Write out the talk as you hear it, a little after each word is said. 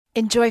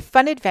Enjoy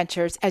fun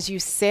adventures as you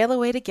sail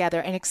away together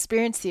and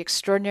experience the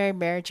extraordinary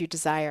marriage you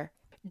desire.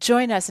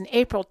 Join us in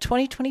April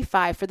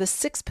 2025 for the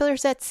Six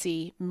Pillars at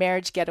Sea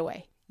Marriage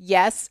Getaway.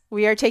 Yes,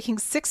 we are taking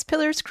 6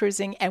 Pillars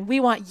cruising, and we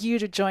want you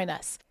to join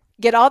us.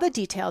 Get all the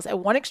details at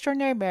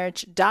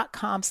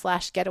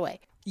oneextraordinarymarriage.com/getaway.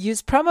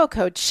 Use promo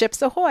code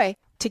SHIPSAHOY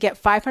to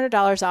get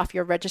 $500 off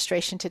your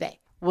registration today.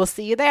 We'll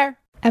see you there.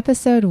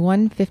 Episode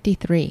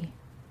 153,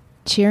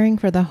 Cheering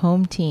for the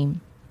Home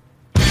Team.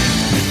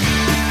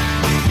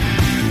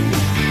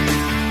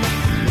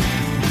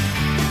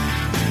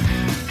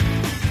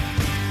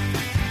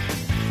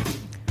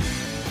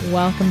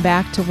 Welcome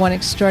back to One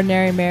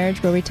Extraordinary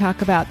Marriage, where we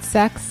talk about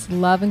sex,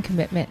 love, and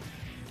commitment.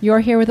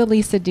 You're here with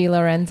Elisa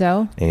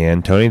DiLorenzo.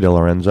 And Tony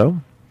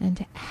DiLorenzo.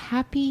 And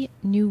happy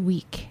new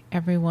week,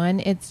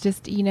 everyone. It's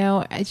just,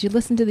 as you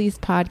listen to these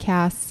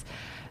podcasts,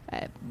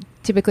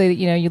 typically,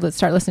 you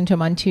start listening to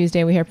them on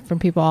Tuesday. We hear from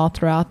people all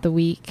throughout the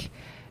week.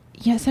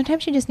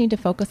 Sometimes you just need to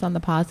focus on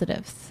the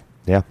positives.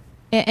 Yeah.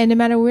 And no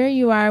matter where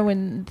you are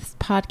when this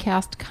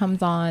podcast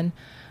comes on,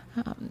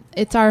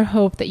 it's our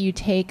hope that you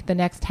take the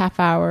next half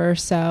hour or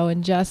so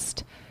and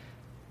just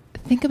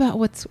think about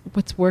what's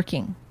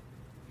working.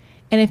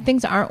 And if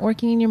things aren't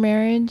working in your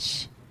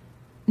marriage,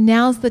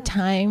 now's the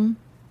time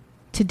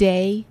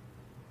today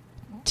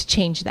to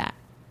change that.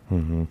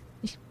 Mm-hmm.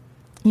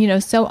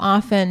 So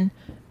often,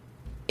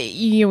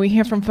 we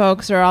hear from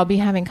folks, or I'll be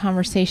having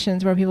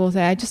conversations where people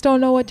say, I just don't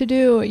know what to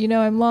do.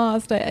 I'm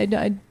lost.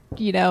 And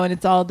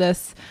it's all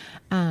this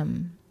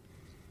kind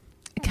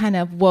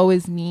of woe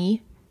is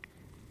me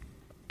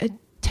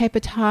type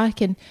of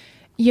talk. And,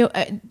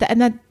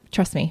 and that,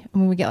 trust me,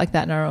 when we get like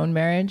that in our own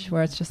marriage,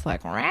 where it's just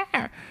like,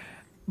 rawr.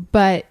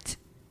 But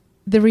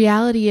the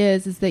reality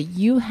is that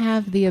you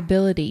have the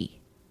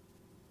ability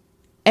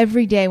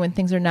every day when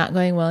things are not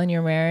going well in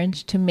your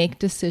marriage to make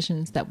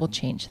decisions that will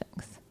change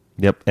things.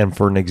 Yep. And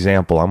for an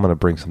example, I'm going to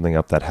bring something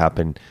up that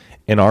happened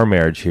in our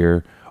marriage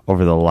here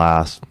over the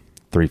last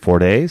 3-4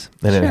 days.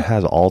 And It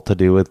has all to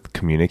do with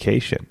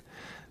communication.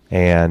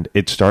 And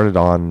it started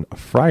on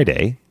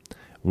Friday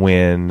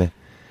when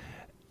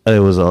it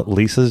was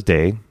Lisa's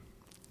day,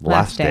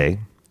 last day,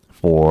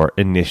 for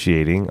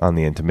initiating on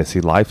the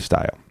intimacy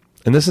lifestyle.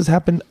 And this has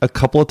happened a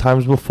couple of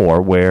times before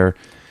where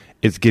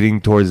it's getting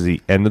towards the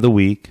end of the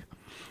week.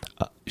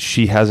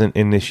 She hasn't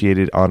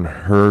initiated on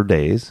her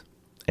days,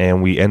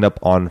 and we end up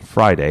on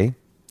Friday,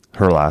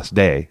 her last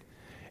day,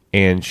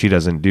 and she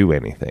doesn't do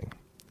anything.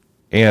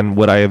 And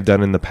what I have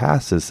done in the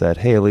past is said,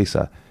 hey,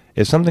 Lisa,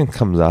 if something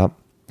comes up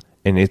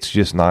and it's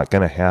just not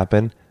going to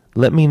happen,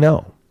 let me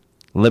know.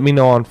 Let me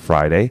know on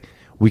Friday.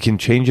 We can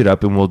change it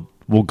up and we'll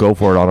go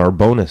for it on our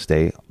bonus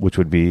day, which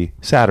would be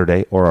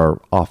Saturday, or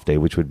our off day,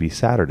 which would be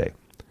Saturday.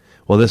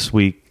 Well, this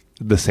week,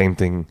 the same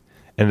thing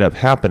ended up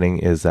happening,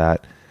 is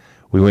that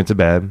we went to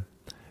bed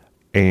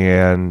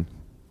and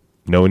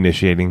no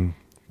initiating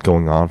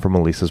going on from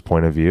Elisa's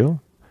point of view.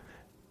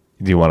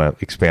 Do you want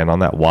to expand on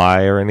that?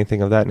 Why or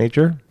anything of that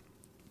nature?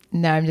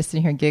 No, I'm just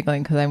sitting here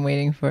giggling because I'm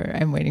waiting for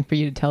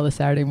you to tell the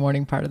Saturday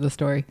morning part of the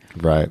story.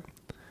 Right.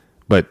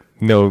 But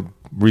no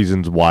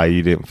reasons why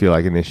you didn't feel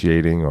like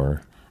initiating,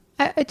 or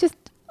I just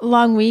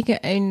long week,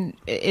 and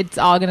it's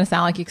all going to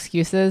sound like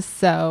excuses.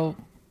 So,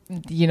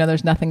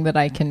 there's nothing that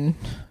I can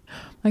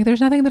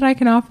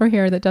offer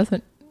here that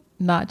doesn't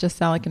not just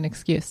sound like an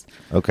excuse.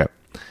 Okay.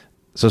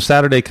 So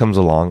Saturday comes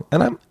along,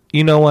 and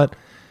you know what?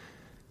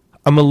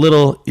 I'm a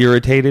little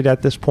irritated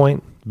at this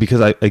point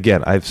because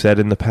I've said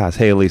in the past,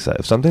 hey, Elisa,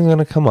 if something's going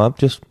to come up,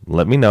 just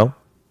let me know.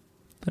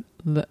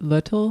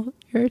 Little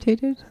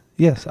irritated?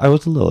 Yes, I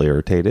was a little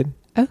irritated.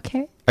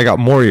 Okay. I got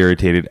more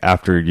irritated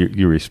after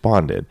you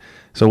responded.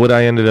 So what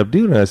I ended up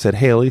doing, I said,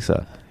 hey,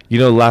 Elisa,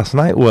 last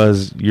night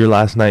was your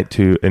last night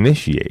to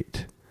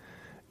initiate,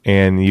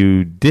 and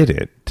you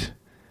didn't.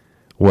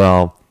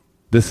 Well,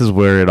 this is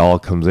where it all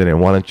comes in.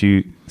 And why don't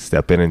you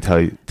step in and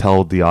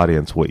tell the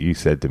audience what you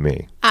said to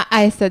me?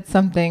 I said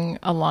something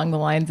along the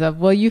lines of,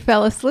 well, you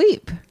fell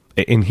asleep.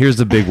 And here's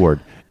the big word.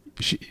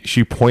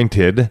 She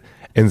pointed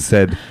and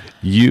said,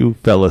 you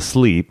fell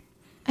asleep.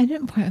 I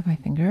didn't point with my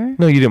finger.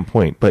 No, you didn't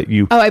point, but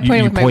you... Oh, I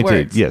pointed with my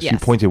words. Yes, you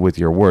pointed with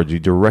your words. You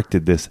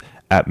directed this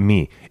at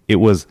me. It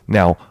was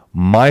now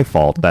my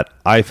fault that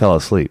I fell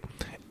asleep.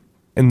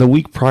 And the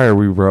week prior,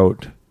 we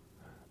wrote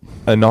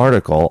an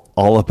article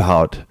all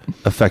about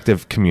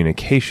effective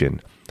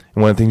communication.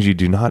 And one of the things you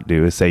do not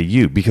do is say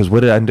you, because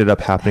what ended up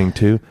happening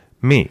to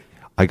me?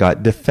 I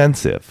got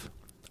defensive.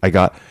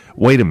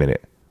 Wait a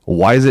minute.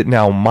 Why is it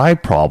now my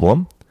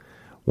problem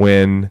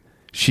when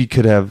she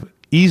could have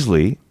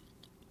easily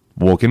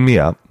woken me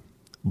up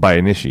by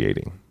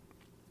initiating?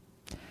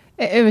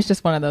 It was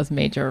just one of those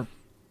major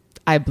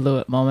I blew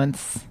it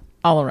moments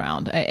all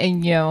around.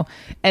 And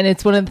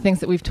it's one of the things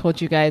that we've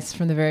told you guys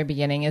from the very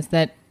beginning is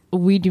that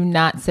we do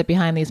not sit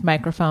behind these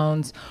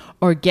microphones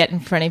or get in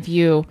front of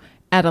you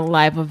at a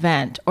live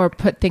event or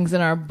put things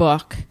in our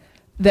book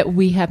that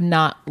we have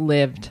not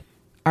lived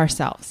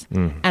ourselves.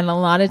 And a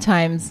lot of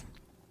times,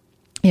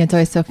 it's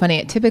always so funny.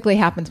 It typically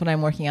happens when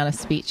I'm working on a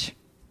speech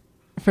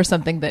for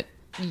something that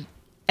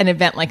an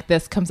event like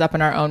this comes up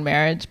in our own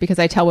marriage, because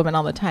I tell women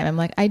all the time, I'm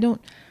like, I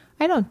don't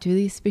do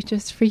these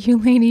speeches for you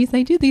ladies.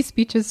 I do these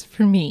speeches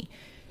for me,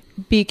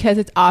 because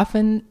it's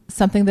often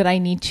something that I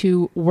need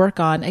to work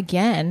on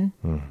again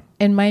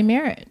in my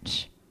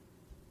marriage.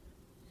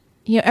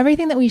 You know,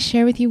 everything that we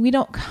share with you, we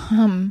don't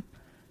come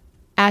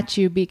at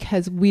you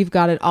because we've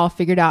got it all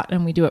figured out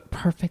and we do it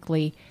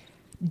perfectly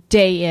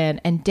day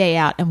in and day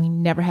out, and we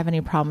never have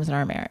any problems in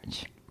our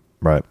marriage.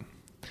 Right.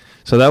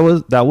 So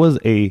that was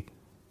a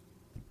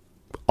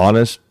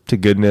honest to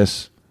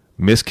goodness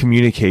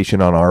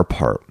miscommunication on our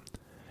part.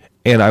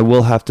 And I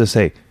will have to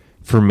say,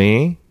 for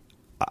me,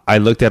 I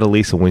looked at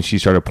Elisa when she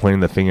started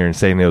pointing the finger and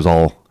saying it was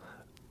all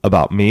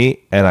about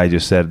me. And I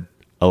just said,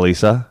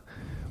 Elisa,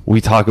 we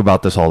talk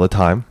about this all the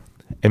time.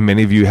 And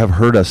many of you have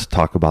heard us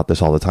talk about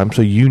this all the time.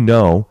 So you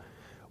know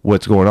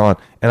what's going on.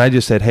 And I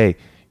just said, hey,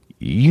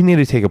 you need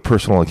to take a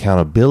personal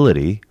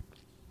accountability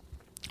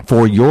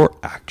for your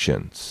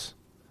actions.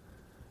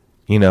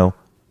 You know,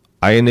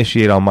 I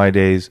initiate on my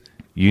days.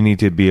 You need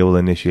to be able to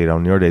initiate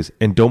on your days.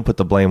 And don't put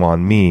the blame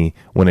on me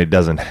when it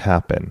doesn't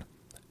happen.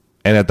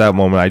 And at that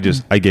moment,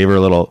 I gave her a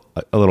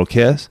little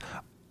kiss.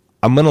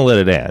 I'm going to let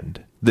it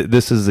end.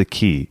 This is the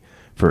key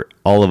for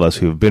all of us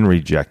who have been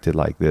rejected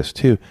like this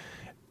too,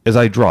 is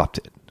I dropped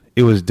it.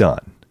 It was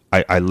done.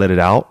 I let it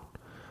out.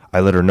 I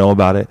let her know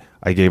about it.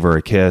 I gave her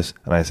a kiss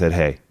and I said,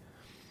 hey,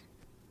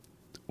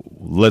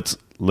 let's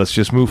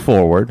just move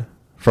forward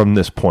from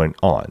this point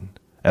on.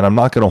 And I'm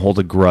not going to hold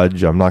a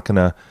grudge. I'm not going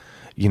to,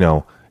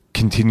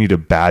 continue to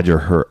badger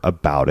her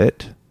about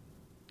it,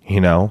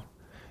 And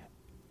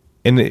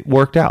it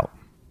worked out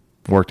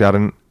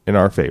in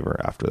our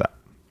favor after that.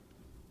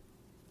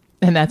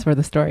 And that's where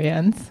the story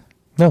ends.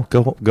 No,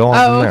 go on.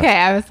 Oh, okay.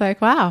 I was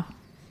like, wow.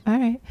 All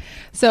right.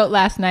 So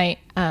last night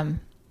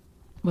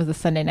was a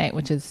Sunday night,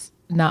 which is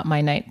not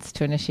my nights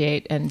to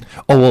initiate. And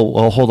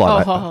well, hold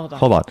on.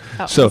 Hold on.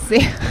 Oh, so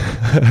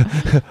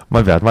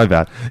my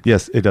bad.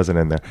 Yes, it doesn't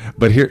end there.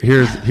 But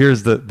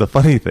here's the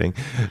funny thing.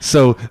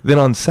 So then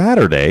on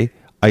Saturday,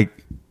 I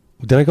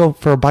go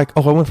for a bike.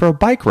 Oh, I went for a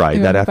bike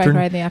ride that afternoon. Bike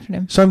ride in the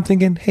afternoon. So I'm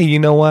thinking, hey, you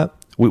know what?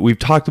 We've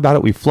talked about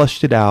it. We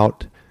flushed it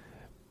out.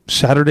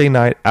 Saturday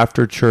night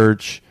after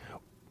church,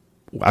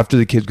 after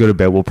the kids go to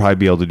bed, we'll probably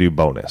be able to do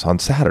bonus on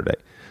Saturday.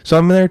 So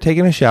I'm there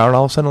taking a shower, and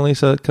all of a sudden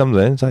Lisa comes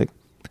in. It's like,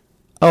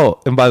 oh,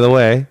 and by the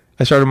way,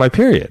 I started my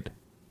period.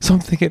 So I'm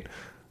thinking,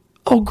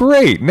 oh,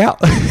 great.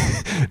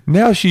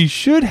 Now she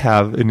should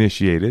have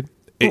initiated.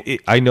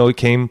 I know it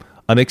came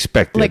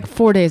unexpected. Like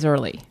 4 days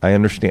early. I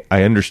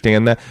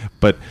understand that.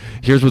 But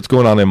here's what's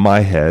going on in my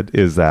head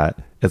is that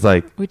it's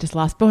like, we just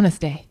lost bonus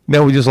day.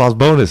 No, we just lost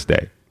bonus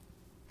day.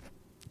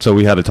 So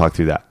we had to talk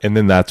through that. And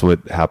then that's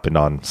what happened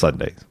on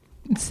Sunday.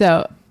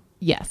 So,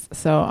 yes.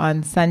 So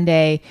on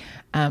Sunday,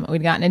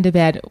 we'd gotten into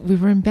bed. We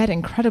were in bed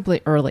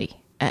incredibly early.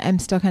 I'm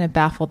still kind of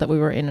baffled that we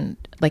were in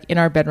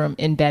our bedroom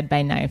in bed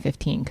by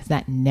 9:15, because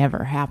that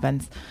never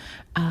happens.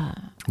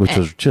 Which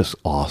was just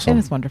awesome. It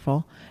was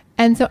wonderful.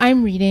 And so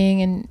I'm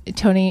reading, and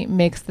Tony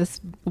makes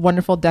this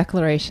wonderful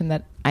declaration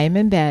that I am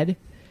in bed,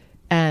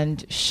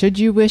 and should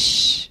you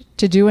wish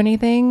to do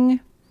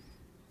anything,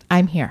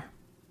 I'm here.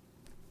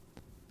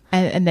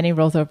 And then he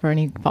rolls over and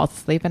he falls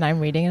asleep, and I'm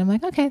reading, and I'm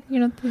like, okay,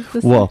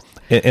 this. Well,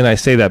 and I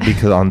say that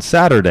because on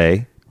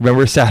Saturday,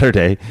 remember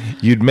Saturday,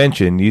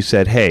 you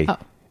said, hey,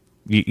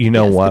 you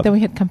know what? But then we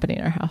had company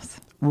in our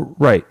house.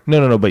 Right.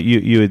 No. But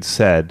you had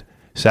said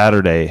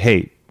Saturday,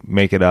 hey,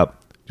 make it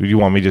up. Do you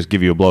want me to just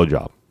give you a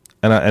blowjob?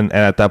 And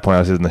at that point, I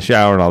was in the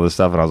shower and all this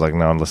stuff, and I was like,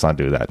 no, let's not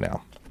do that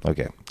now.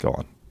 Okay, go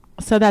on.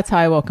 So that's how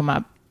I woke him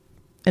up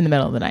in the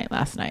middle of the night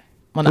last night.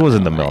 Well, it was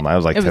in the middle of the night. It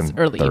was like 10:30. It was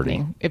early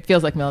evening. It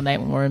feels like middle of the night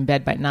when we're in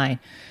bed by 9.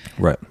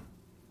 Right.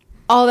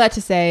 All that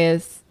to say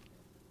is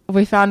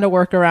we found a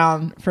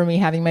workaround for me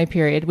having my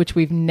period, which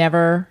we've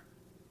never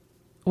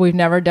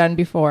done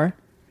before,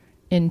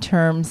 in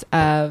terms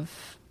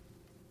of,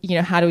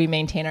 how do we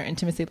maintain our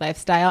intimacy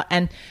lifestyle?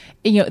 And,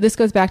 this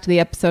goes back to the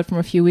episode from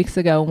a few weeks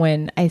ago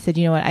when I said,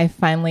 you know what, I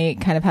finally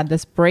kind of had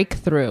this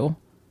breakthrough,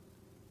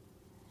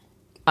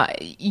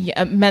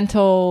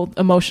 mental,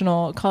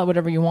 emotional, call it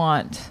whatever you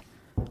want,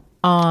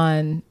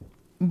 on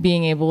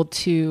being able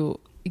to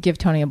give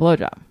Tony a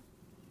blowjob.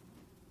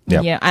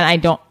 Yeah. Yeah. And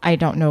I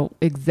don't know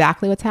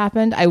exactly what's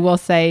happened. I will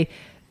say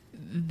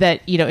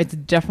that, it's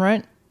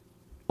different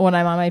when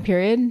I'm on my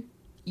period,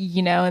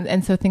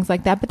 and so things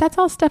like that. But that's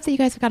all stuff that you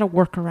guys have got to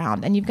work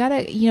around, and you've got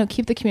to,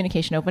 keep the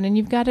communication open, and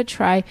you've got to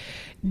try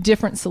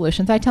different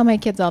solutions. I tell my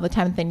kids all the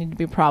time that they need to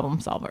be problem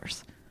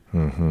solvers.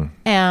 Mm-hmm.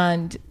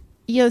 And,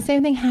 the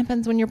same thing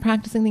happens when you're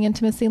practicing the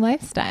intimacy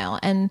lifestyle.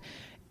 And,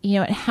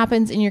 it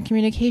happens in your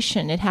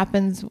communication. It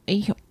happens,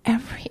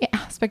 every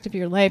aspect of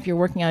your life, you're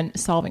working on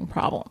solving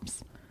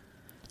problems.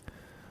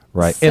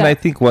 Right. So, and I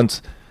think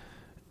once,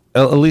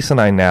 Elise and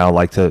I now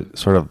like to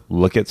sort of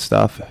look at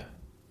stuff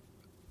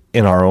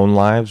in our own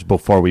lives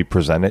before we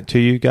present it to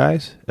you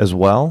guys as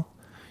well.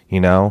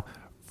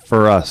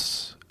 For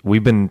us,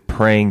 we've been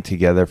praying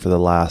together for the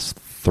last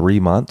 3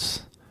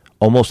 months,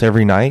 almost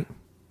every night.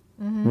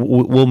 Mm-hmm.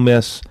 We'll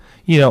miss,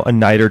 a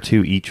night or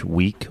two each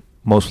week,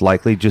 most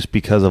likely just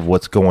because of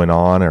what's going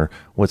on or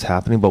what's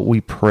happening, but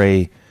we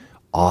pray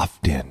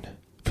often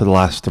for the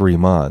last 3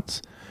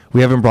 months.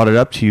 We haven't brought it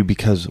up to you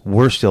because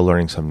we're still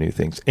learning some new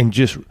things. And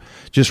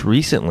just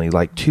recently,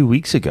 like 2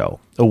 weeks ago,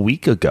 a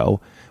week ago,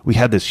 we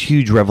had this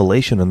huge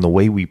revelation in the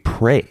way we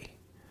pray.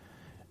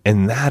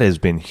 And that has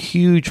been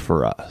huge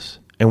for us.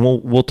 And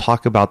we'll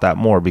talk about that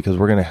more because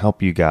we're going to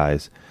help you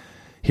guys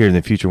here in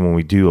the future when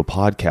we do a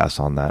podcast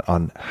on that,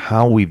 on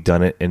how we've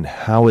done it and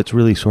how it's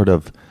really sort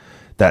of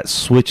that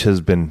switch has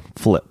been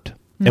flipped.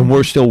 Mm-hmm. And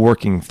we're still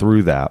working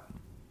through that,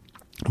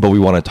 but we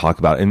want to talk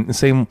about it. And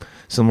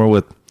similar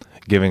with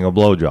giving a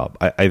blowjob.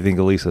 I think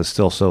Elisa is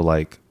still so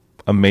like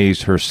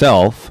amazed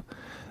herself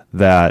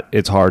that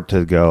it's hard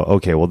to go,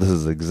 okay, well, this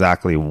is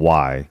exactly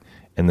why,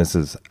 and this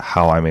is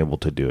how I'm able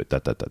to do it.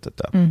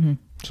 Mm-hmm.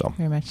 So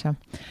very much so.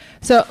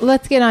 So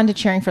let's get on to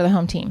cheering for the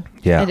home team.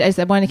 Yeah.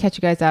 I wanted to catch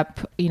you guys up,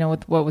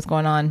 with what was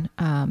going on,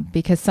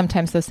 because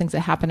sometimes those things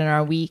that happen in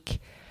our week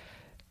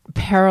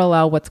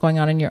parallel what's going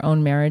on in your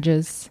own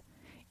marriages.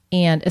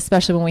 And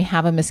especially when we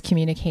have a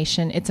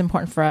miscommunication, it's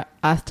important for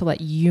us to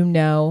let you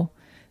know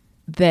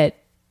that,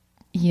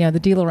 the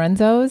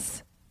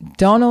DiLorenzos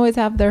don't always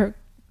have their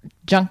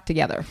junk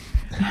together.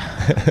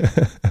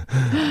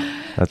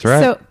 That's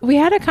right. So we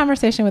had a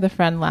conversation with a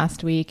friend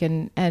last week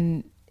and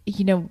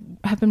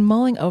have been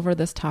mulling over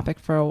this topic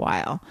for a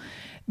while,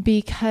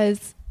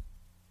 because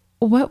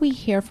what we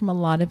hear from a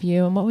lot of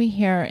you and what we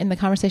hear in the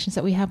conversations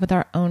that we have with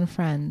our own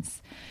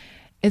friends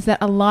is that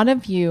a lot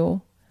of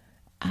you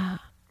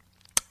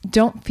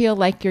don't feel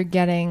like you're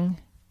getting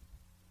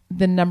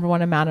the number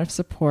one amount of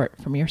support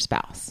from your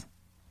spouse.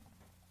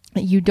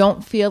 You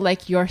don't feel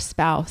like your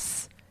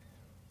spouse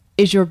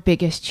is your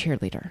biggest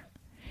cheerleader.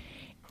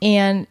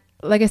 And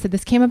like I said,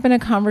 this came up in a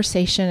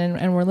conversation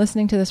and we're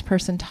listening to this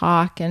person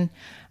talk, and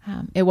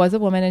it was a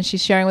woman, and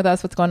she's sharing with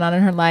us what's going on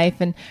in her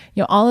life and,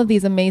 all of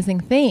these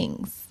amazing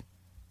things.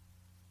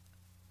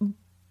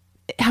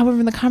 However,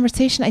 in the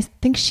conversation, I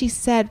think she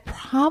said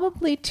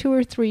probably 2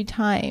 or 3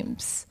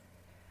 times,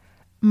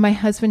 my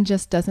husband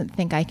just doesn't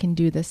think I can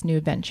do this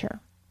new venture.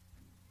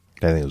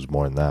 I think it was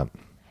more than that.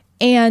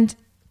 And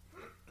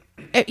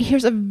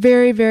here's a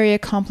very, very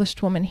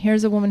accomplished woman.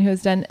 Here's a woman who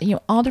has done,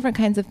 all different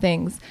kinds of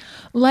things.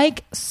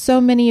 Like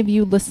so many of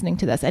you listening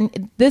to this,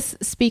 and this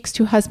speaks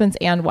to husbands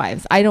and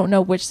wives. I don't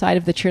know which side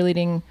of the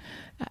cheerleading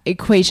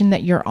equation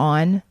that you're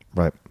on.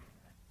 Right.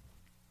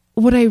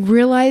 What I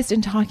realized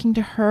in talking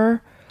to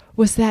her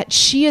was that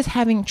she is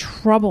having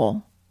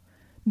trouble.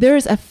 There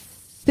is a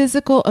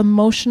physical,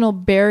 emotional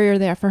barrier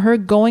there for her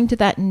going to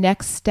that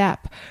next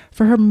step,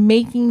 for her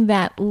making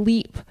that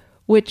leap,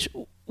 which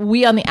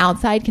we on the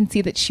outside can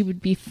see that she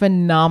would be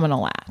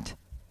phenomenal at.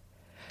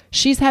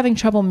 She's having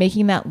trouble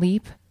making that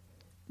leap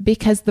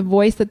because the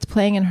voice that's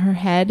playing in her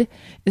head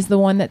is the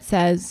one that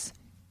says,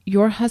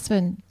 your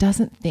husband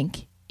doesn't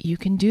think you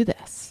can do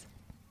this.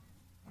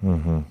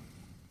 Mm-hmm.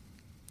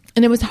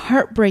 And it was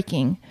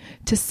heartbreaking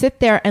to sit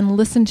there and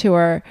listen to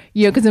her,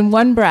 because in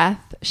one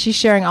breath, she's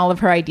sharing all of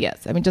her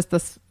ideas. I mean, just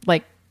this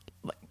like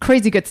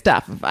crazy good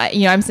stuff.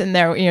 I'm sitting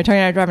there, Tony and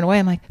I are driving away.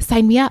 I'm like,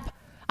 sign me up.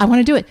 I want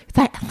to do it.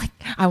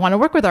 I want to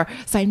work with her.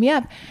 Sign me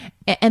up.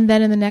 And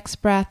then in the next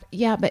breath,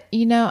 yeah, but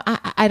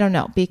I don't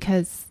know,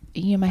 because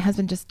my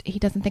husband he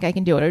doesn't think I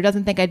can do it, or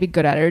doesn't think I'd be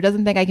good at it, or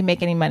doesn't think I can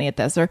make any money at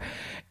this, or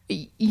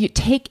you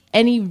take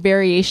any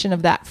variation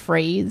of that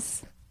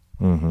phrase,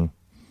 mm-hmm.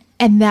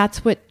 and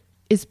that's what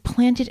is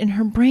planted in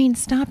her brain,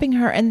 stopping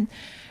her. And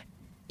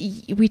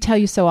we tell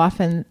you so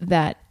often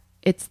that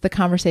it's the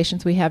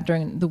conversations we have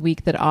during the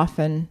week that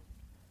often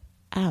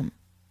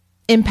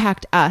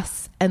impact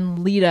us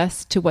and lead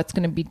us to what's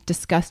going to be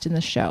discussed in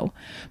the show.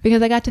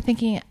 Because I got to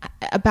thinking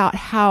about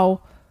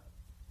how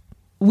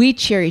we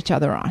cheer each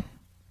other on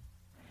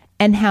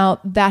and how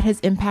that has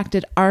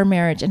impacted our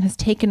marriage and has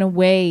taken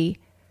away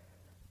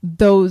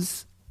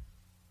those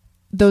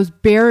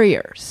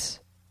barriers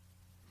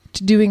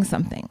to doing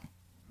something.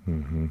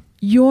 Mm-hmm.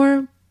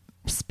 Your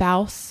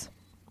spouse,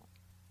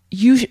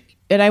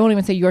 and I won't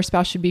even say your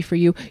spouse should be for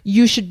you.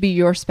 You should be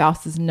your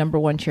spouse's number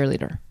one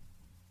cheerleader.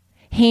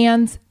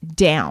 Hands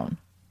down.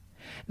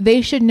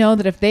 They should know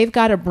that if they've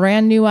got a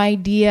brand new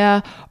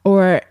idea,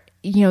 or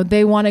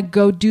they want to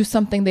go do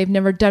something they've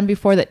never done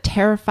before that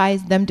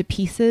terrifies them to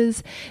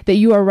pieces, that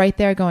you are right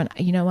there going,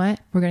 you know what?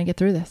 We're going to get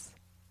through this.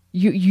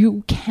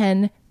 You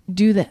can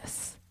do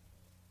this.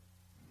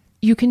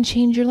 You can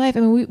change your life. I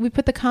mean, we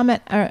put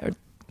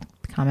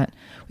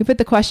we put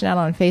the question out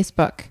on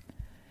Facebook,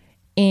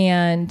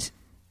 and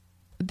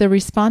the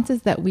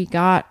responses that we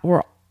got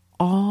were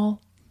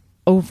all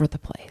over the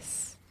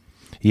place.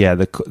 Yeah,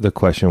 the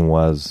question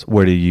was,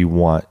 where do you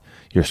want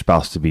your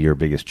spouse to be your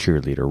biggest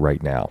cheerleader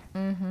right now?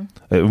 Mm-hmm.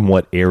 In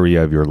what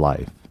area of your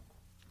life?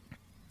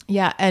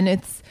 Yeah, and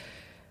it's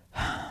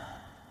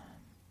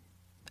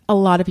a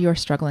lot of you are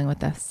struggling with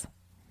this.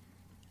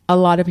 A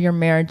lot of your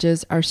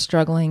marriages are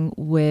struggling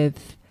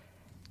with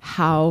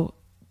how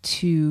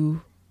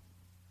to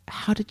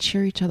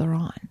cheer each other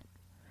on.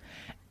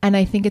 And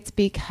I think it's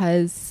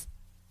because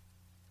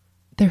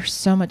there's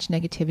so much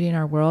negativity in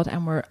our world,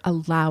 and we're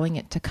allowing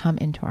it to come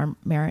into our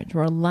marriage.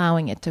 We're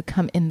allowing it to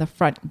come in the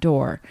front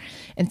door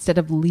instead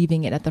of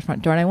leaving it at the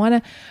front door. And I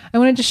want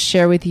to just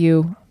share with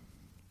you,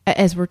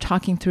 as we're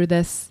talking through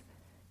this,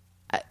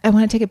 I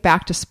want to take it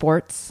back to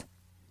sports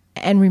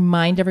and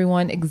remind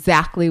everyone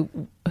exactly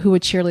who a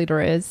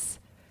cheerleader is,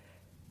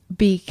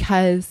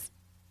 because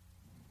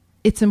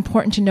it's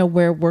important to know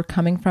where we're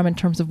coming from in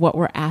terms of what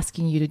we're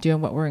asking you to do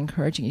and what we're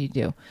encouraging you to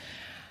do.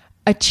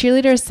 A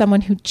cheerleader is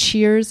someone who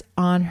cheers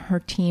on her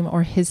team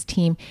or his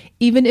team,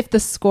 even if the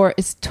score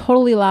is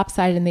totally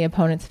lopsided in the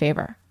opponent's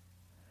favor.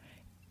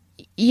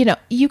 You know,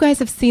 you guys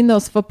have seen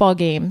those football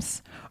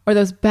games or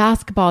those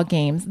basketball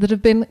games that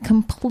have been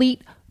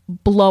complete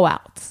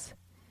blowouts.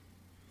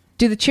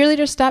 Do the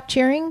cheerleaders stop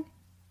cheering?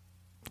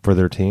 For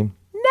their team?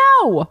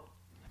 No.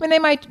 I mean, they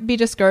might be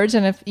discouraged,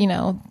 and if,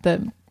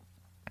 the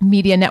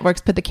media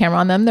networks put the camera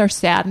on them, they're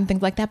sad and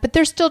things like that, but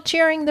they're still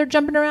cheering. They're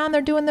jumping around.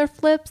 They're doing their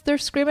flips. They're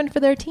screaming for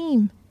their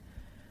team.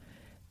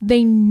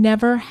 They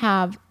never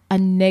have a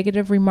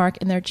negative remark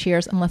in their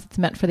cheers unless it's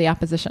meant for the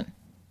opposition.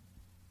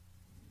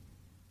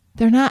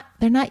 They're not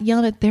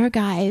yelling at their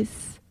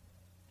guys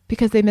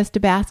because they missed a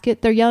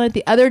basket. They're yelling at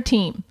the other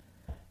team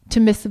to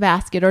miss the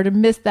basket or to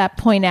miss that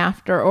point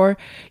after, or,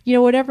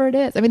 whatever it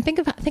is. I mean, think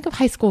of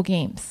high school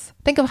games.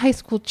 Think of high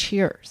school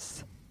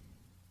cheers.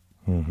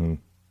 Mm-hmm.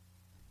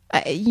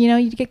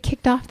 You'd get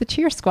kicked off the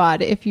cheer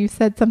squad if you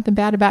said something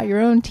bad about your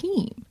own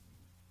team.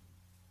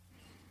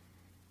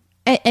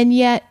 And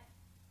yet,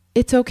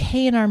 it's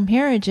okay in our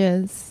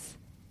marriages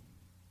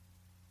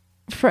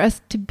for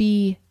us to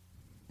be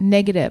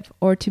negative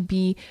or to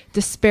be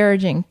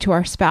disparaging to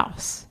our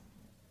spouse.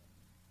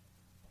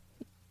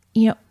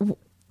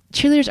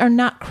 Cheerleaders are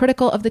not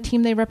critical of the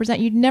team they represent.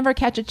 You'd never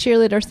catch a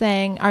cheerleader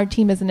saying, our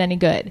team isn't any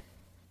good.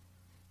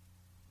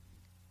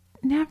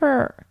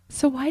 Never.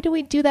 So why do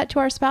we do that to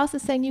our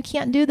spouses, saying you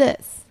can't do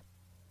this?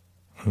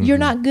 Mm-hmm. You're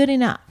not good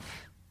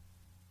enough.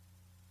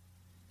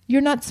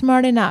 You're not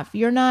smart enough.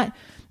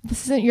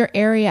 This isn't your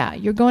area.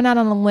 You're going out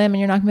on a limb and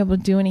you're not going to be able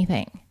to do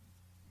anything.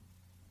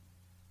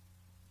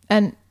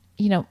 And,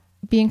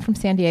 being from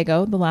San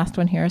Diego, the last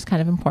one here is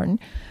kind of important.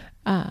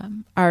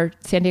 Our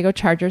San Diego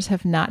Chargers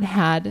have not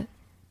had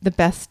the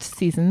best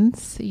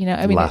seasons.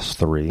 The last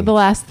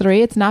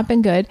three. It's not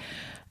been good.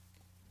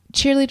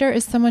 Cheerleader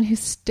is someone who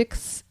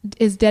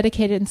is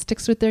dedicated and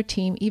sticks with their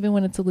team even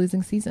when it's a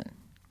losing season.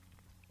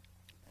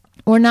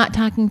 We're not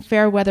talking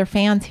fair weather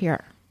fans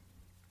here.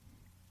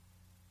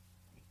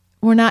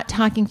 We're not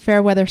talking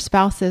fair weather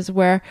spouses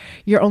where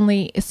you're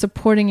only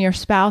supporting your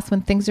spouse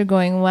when things are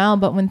going well,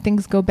 but when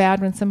things go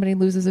bad, when somebody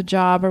loses a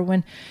job or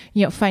when,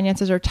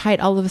 finances are tight,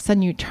 all of a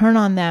sudden you turn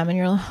on them and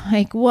you're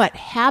like, what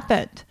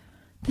happened?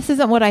 This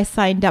isn't what I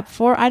signed up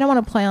for. I don't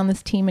want to play on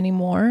this team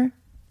anymore.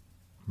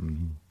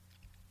 Mm-hmm.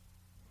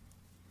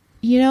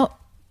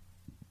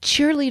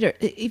 Cheerleader,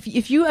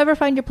 if you ever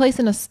find your place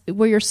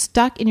where you're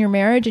stuck in your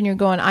marriage and you're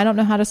going, I don't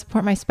know how to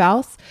support my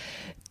spouse,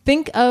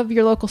 think of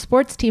your local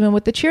sports team and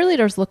what the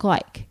cheerleaders look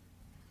like.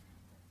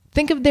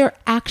 Think of their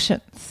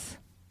actions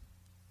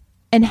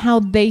and how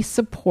they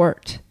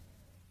support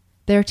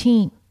their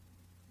team.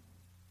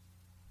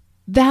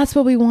 That's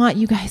what we want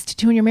you guys to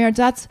do in your marriage.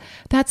 That's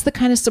the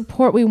kind of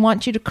support we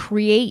want you to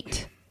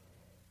create.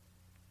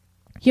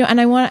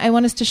 And I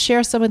want us to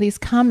share some of these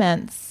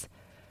comments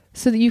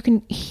so that you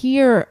can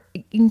hear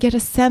and get a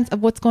sense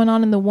of what's going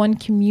on in the one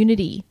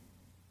community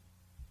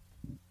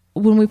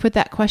when we put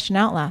that question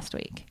out last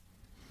week.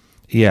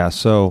 Yeah,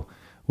 so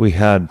we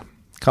had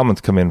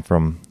comments come in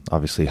from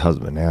obviously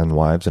husband and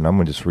wives, and I'm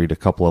going to just read a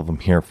couple of them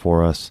here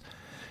for us.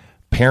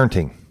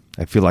 Parenting.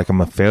 I feel like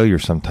I'm a failure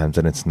sometimes,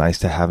 and it's nice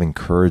to have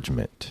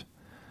encouragement.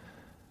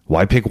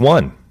 Why pick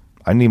one?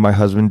 I need my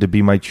husband to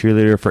be my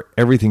cheerleader for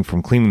everything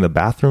from cleaning the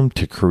bathroom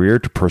to career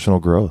to personal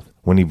growth.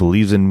 When he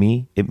believes in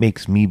me, it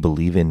makes me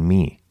believe in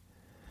me.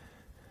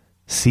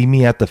 See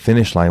me at the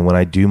finish line when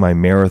I do my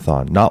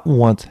marathon. Not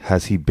once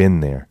has he been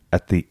there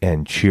at the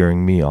end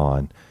cheering me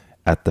on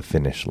at the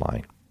finish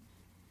line.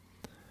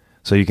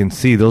 So you can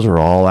see those are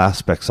all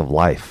aspects of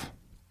life,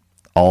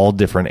 all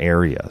different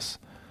areas,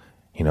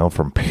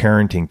 from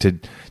parenting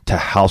to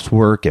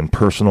housework and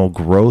personal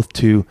growth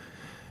to,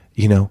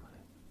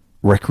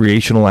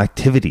 recreational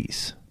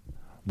activities.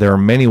 There are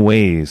many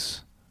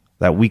ways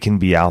that we can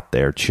be out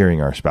there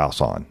cheering our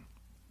spouse on.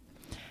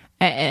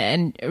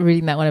 And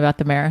reading that one about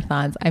the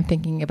marathons, I'm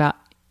thinking about,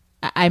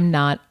 I'm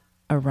not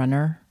a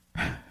runner.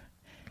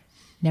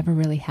 Never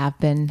really have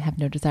been, have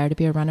no desire to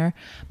be a runner,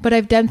 but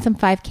I've done some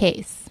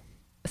 5Ks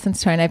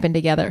since Troy and I have been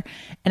together.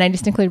 And I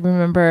distinctly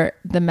remember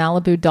the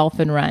Malibu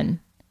Dolphin Run.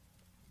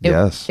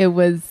 Yes. It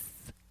was,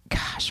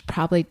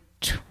 probably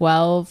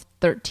 12,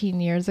 13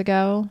 years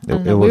ago.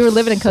 We were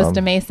living in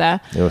Costa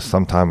Mesa. It was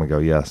some time ago,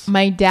 yes.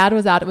 My dad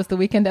was out. It was the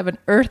weekend of an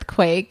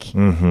earthquake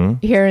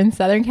here in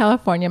Southern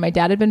California. My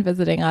dad had been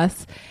visiting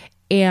us,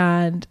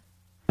 and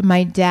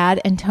my dad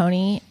and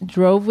Tony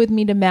drove with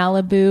me to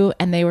Malibu,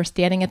 and they were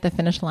standing at the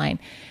finish line.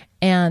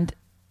 And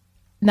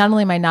not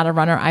only am I not a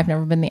runner, I've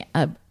never been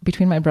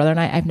between my brother and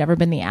I, I've never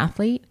been the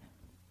athlete.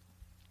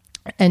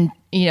 And,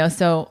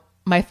 so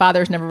my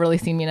father's never really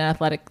seen me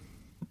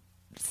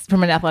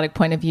from an athletic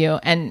point of view.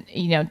 And,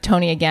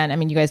 Tony, again, I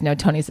mean, you guys know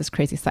Tony's this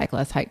crazy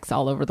cyclist, hikes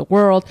all over the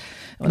world,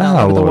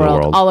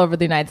 all over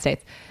the United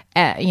States,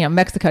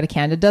 Mexico to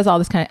Canada, does all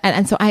this kind of,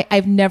 and so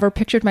I've never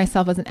pictured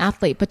myself as an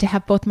athlete, but to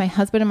have both my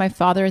husband and my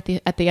father at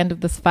the end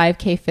of this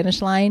 5K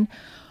finish line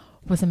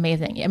was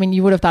amazing. I mean,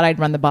 you would have thought I'd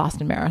run the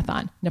Boston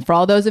Marathon. Now, for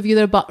all those of you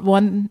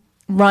that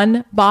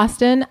run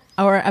Boston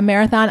or a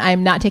marathon,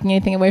 I'm not taking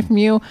anything away from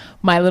you.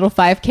 My little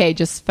 5K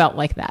just felt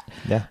like that.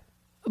 Yeah.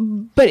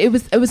 But it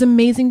was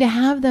amazing to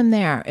have them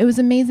there. It was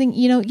amazing.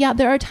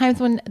 There are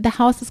times when the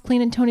house is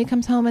clean and Tony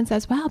comes home and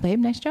says, "Wow, babe,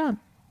 nice job."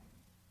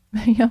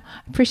 I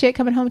appreciate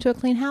coming home to a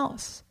clean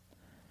house.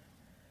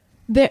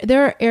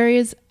 There are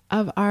areas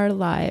of our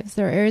lives,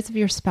 there are areas of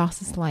your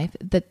spouse's life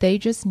that they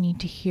just need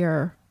to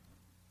hear,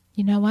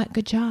 "You know what?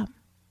 Good job."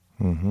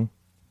 Mm-hmm.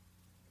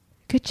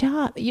 Good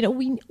job.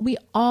 We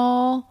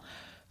all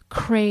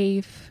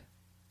crave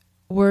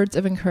words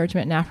of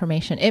encouragement and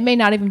affirmation. It may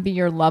not even be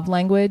your love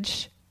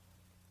language,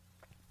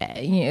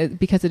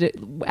 because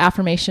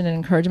affirmation and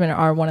encouragement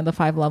are one of the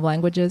 5 love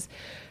languages.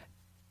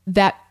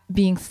 That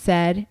being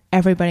said,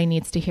 everybody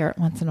needs to hear it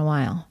once in a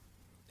while.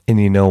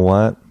 And you know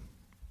what?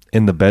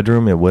 In the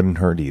bedroom, it wouldn't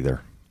hurt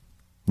either.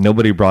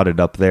 Nobody brought it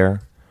up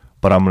there,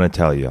 but I'm going to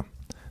tell you,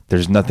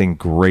 there's nothing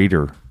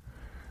greater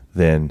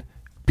than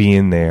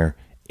being there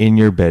in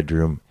your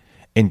bedroom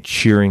and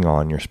cheering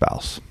on your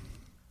spouse.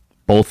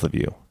 Both of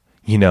you,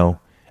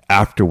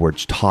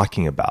 afterwards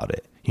talking about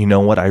it. You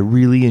know what? I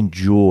really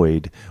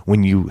enjoyed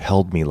when you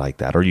held me like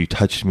that or you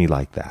touched me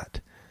like that.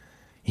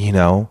 We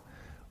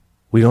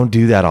don't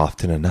do that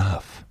often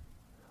enough.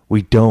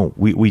 We don't.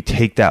 We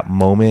take that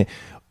moment.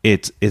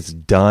 It's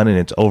done and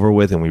it's over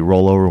with and we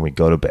roll over and we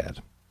go to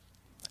bed.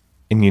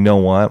 And you know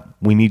what?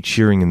 We need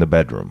cheering in the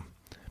bedroom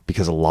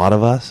because a lot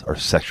of us are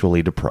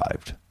sexually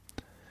deprived.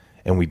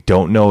 And we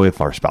don't know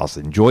if our spouse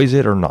enjoys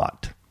it or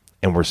not.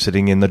 And we're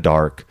sitting in the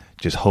dark,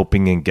 just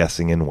hoping and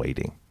guessing and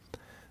waiting.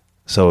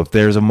 So if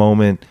there's a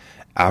moment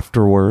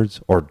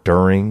afterwards or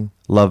during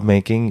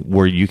lovemaking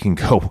where you can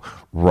go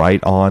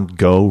right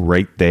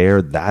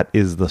there, that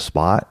is the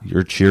spot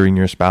you're cheering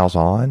your spouse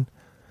on,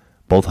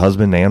 both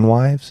husband and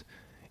wives,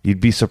 you'd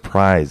be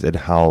surprised at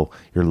how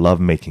your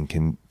lovemaking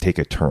can take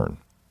a turn.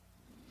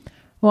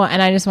 Well,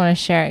 and I just want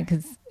to share it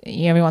because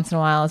every once in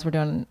a while as we're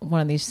doing one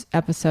of these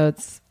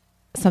episodes,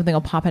 something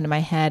will pop into my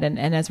head. And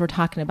as we're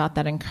talking about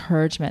that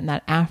encouragement and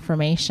that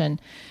affirmation,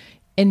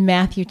 in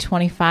Matthew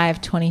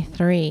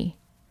 25:23,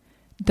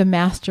 the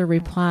master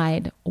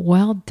replied,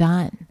 "Well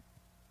done,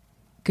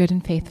 good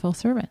and faithful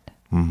servant."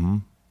 Mm-hmm.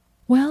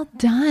 Well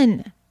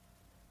done.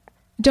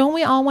 Don't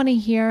we all want to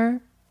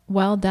hear,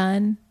 "Well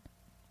done"?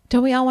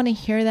 Don't we all want to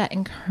hear that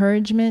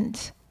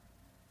encouragement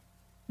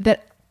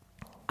that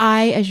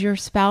I, as your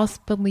spouse,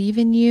 believe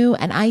in you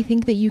and I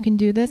think that you can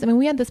do this? I mean,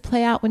 we had this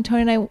play out when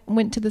Tony and I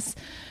went to this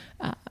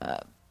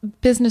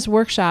business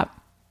workshop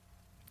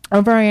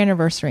over our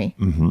anniversary.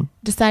 Mm-hmm.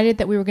 Decided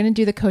that we were going to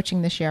do the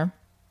coaching this year,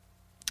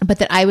 but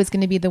that I was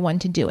going to be the one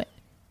to do it.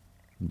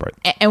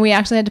 Right. And we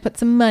actually had to put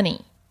some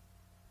money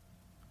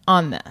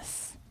on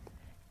this.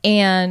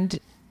 And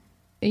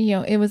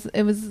it was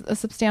a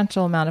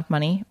substantial amount of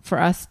money for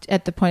us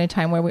at the point in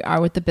time where we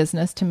are with the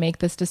business to make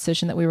this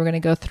decision that we were going to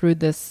go through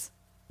this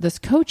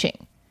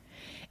coaching.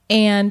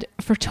 And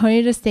for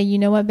Tony to say, "You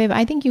know what, babe,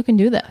 I think you can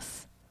do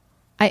this."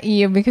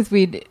 Because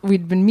we'd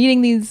been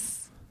meeting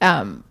these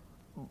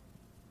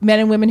men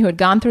and women who had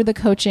gone through the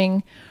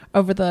coaching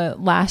over the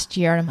last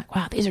year. And I'm like,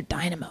 wow, these are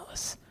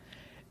dynamos.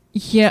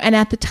 And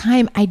at the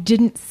time, I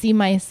didn't see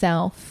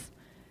myself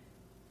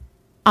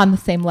on the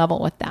same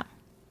level with them.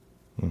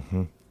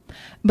 Mm-hmm.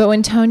 But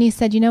when Tony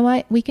said, "You know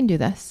what, we can do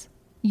this.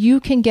 You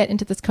can get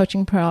into this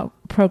coaching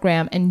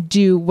program and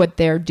do what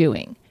they're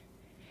doing.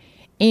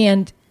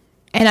 And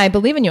I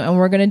believe in you and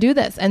we're going to do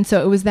this." And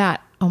so it was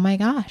that, oh my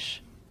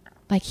gosh,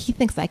 like he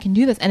thinks I can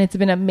do this. And it's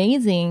been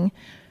amazing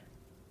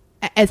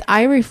as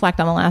I reflect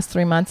on the last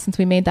 3 months since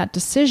we made that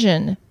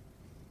decision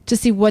to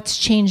see what's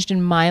changed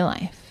in my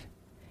life,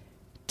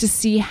 to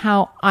see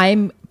how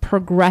I'm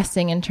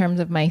progressing in terms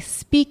of my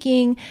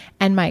speaking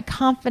and my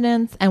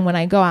confidence. And when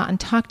I go out and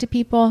talk to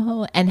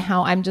people and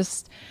how I'm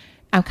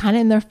kind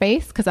of in their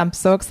face because I'm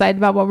so excited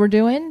about what we're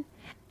doing.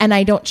 And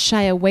I don't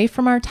shy away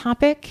from our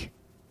topic,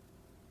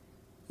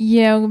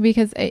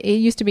 because it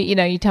used to be,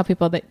 you tell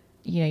people that,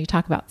 you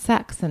talk about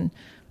sex, and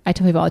I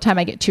tell people all the time,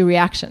 I get 2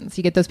 reactions.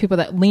 You get those people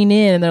that lean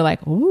in and they're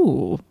like,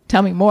 "Ooh,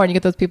 tell me more." And you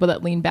get those people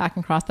that lean back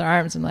and cross their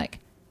arms and like,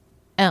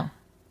 "Oh."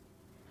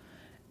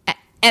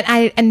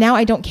 And now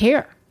I don't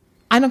care.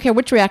 I don't care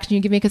which reaction you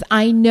give me because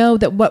I know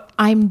that what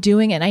I'm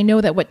doing and I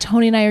know that what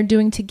Tony and I are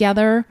doing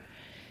together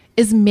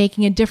is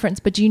making a difference.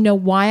 But do you know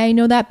why I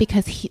know that?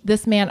 Because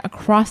this man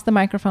across the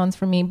microphones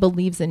from me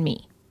believes in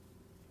me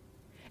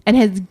and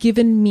has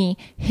given me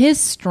his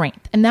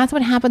strength. And that's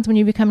what happens when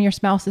you become your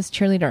spouse's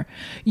cheerleader.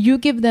 You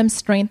give them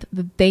strength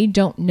that they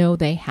don't know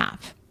they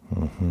have.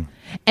 Mm-hmm.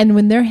 And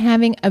when they're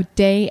having a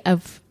day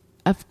of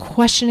of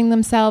questioning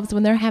themselves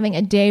when they're having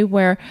a day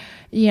where,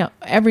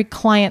 every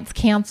client's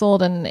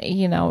canceled and,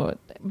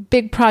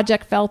 big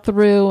project fell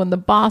through and the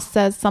boss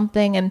says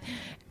something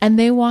and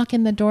they walk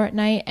in the door at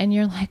night and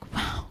you're like,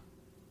 wow,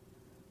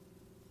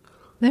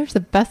 there's the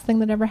best thing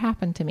that ever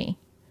happened to me.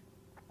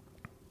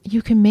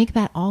 You can make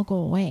that all go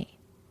away.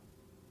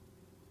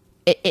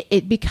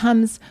 It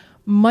becomes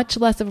much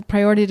less of a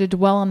priority to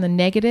dwell on the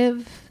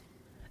negative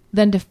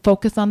than to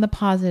focus on the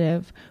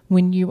positive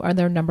when you are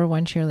their number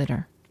one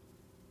cheerleader.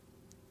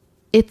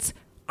 It's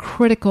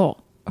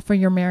critical for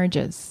your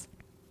marriages.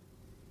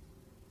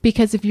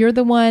 Because if you're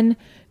the one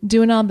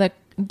doing all the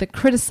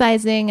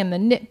criticizing and the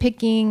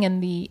nitpicking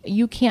and the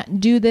you can't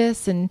do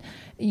this and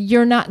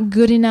you're not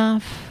good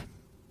enough,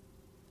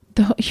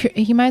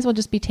 you might as well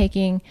just be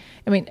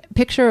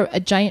picture a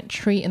giant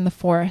tree in the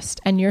forest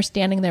and you're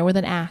standing there with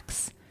an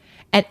axe.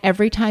 And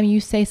every time you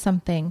say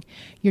something,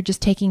 you're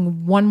just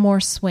taking one more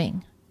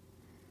swing.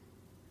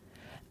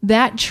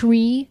 That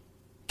tree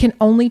can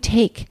only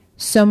take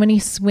so many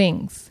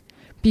swings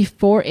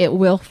before it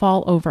will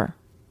fall over.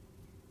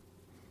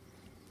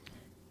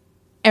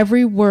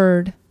 Every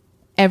word,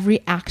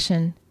 every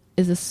action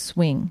is a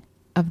swing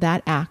of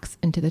that axe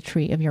into the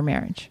tree of your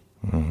marriage.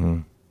 Mm-hmm.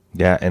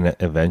 Yeah, and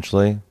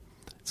eventually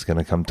it's going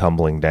to come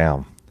tumbling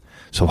down.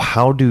 So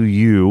how do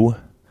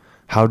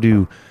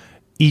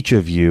each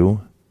of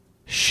you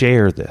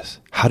share this?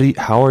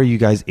 How are you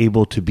guys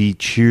able to be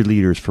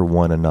cheerleaders for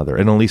one another?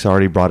 And Elisa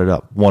already brought it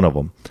up. One of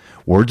them,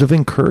 words of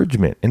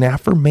encouragement and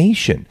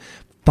affirmation.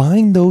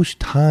 Find those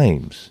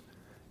times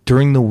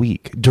during the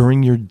week,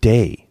 during your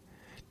day.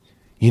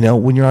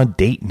 When you're on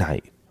date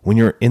night, when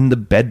you're in the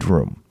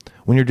bedroom,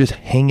 when you're just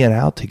hanging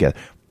out together,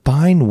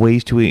 find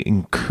ways to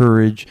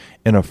encourage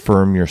and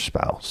affirm your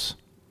spouse.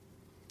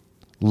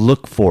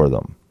 Look for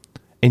them.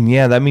 And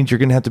yeah, that means you're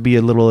going to have to be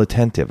a little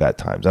attentive at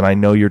times. And I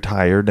know you're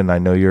tired and I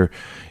know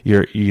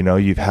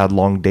you've had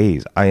long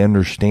days. I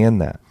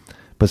understand that.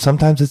 But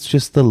sometimes it's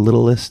just the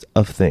littlest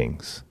of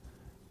things.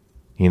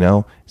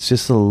 It's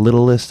just the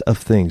littlest of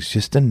things,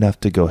 just enough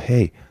to go,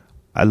 hey,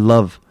 I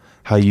love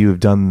how you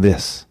have done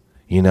this.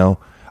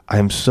 I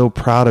am so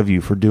proud of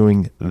you for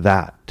doing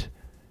that.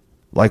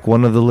 Like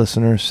one of the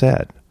listeners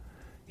said,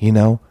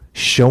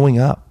 showing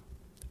up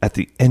at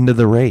the end of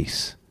the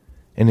race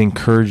and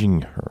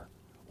encouraging her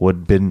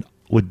would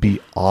be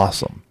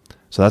awesome.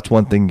 So that's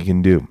one thing you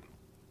can do.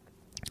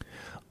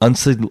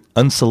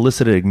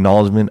 Unsolicited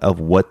acknowledgement of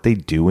what they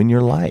do in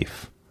your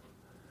life.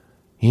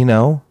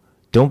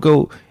 Don't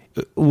go.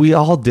 We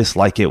all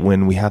dislike it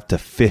when we have to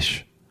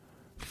fish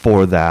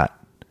for that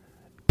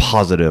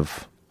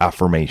positive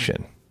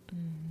affirmation.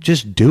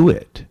 Just do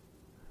it.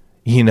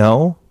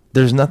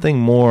 There's nothing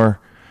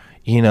more,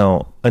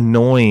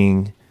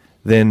 annoying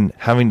than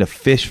having to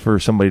fish for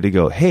somebody to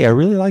go, hey, I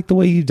really like the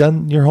way you've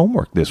done your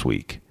homework this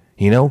week.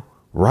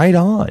 Right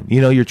on.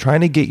 You're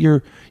trying to get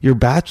your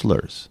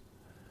bachelor's.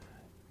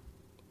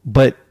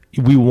 But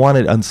we want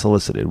it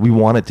unsolicited. We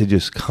want it to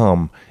just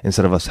come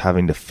instead of us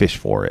having to fish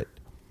for it.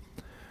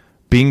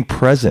 Being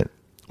present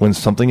when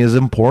something is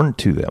important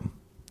to them.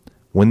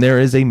 When there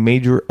is a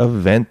major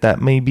event that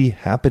may be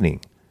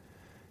happening.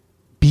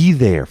 Be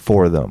there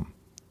for them.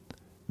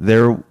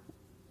 There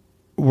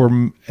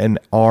were and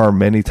are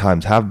many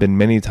times, have been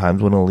many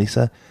times when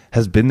Elisa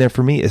has been there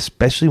for me,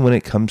 especially when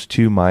it comes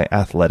to my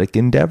athletic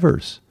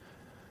endeavors.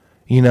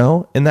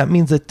 And that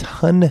means a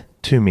ton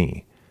to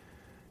me.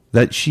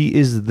 That she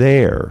is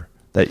there,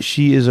 that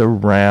she is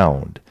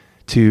around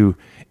to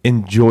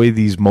enjoy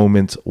these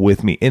moments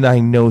with me. And I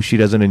know she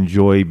doesn't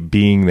enjoy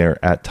being there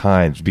at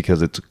times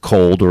because it's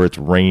cold or it's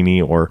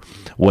rainy or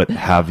what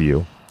have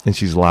you. And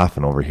she's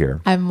laughing over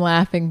here. I'm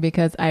laughing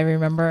because I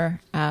remember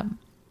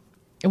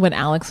when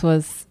Alex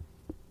was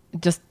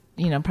just,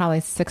 probably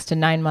 6 to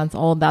 9 months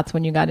old. That's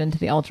when you got into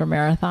the ultra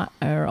marathon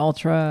or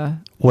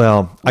ultra.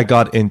 Well, I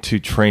got into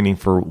training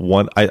for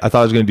one. I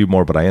thought I was going to do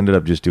more, but I ended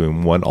up just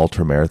doing one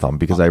ultra marathon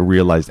because I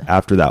realized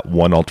after that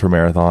one ultra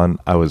marathon,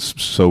 I was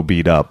so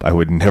beat up, I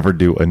would never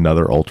do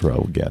another ultra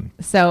again.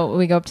 So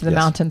we go up to the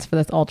mountains for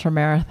this ultra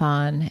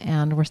marathon,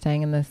 and we're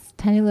staying in this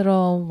tiny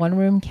little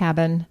one-room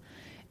cabin.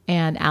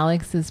 And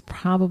Alex is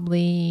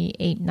probably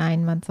 8,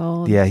 9 months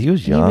old. Yeah, he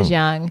was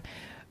young.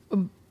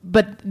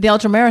 But the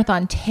ultra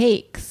marathon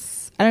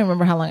takes, I don't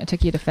remember how long it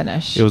took you to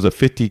finish. It was a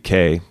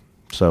 50K,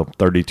 so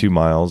 32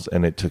 miles,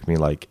 and it took me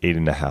like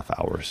 8.5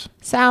 hours.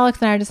 So Alex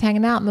and I are just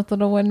hanging out in this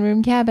little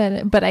one-room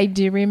cabin. But I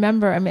do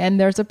remember, and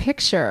there's a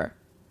picture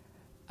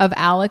of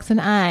Alex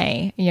and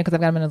I, because I've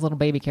got him in his little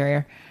baby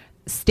carrier,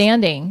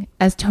 standing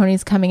as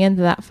Tony's coming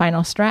into that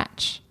final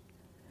stretch.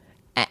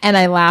 And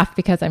I laugh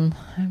because I'm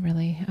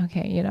really,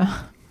 okay,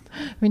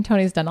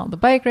 Tony's done all the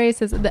bike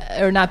races,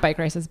 or not bike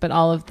races, but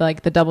all of the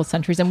double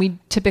centuries. And we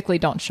typically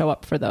don't show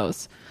up for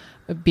those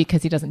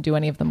because he doesn't do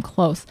any of them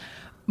close.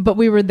 But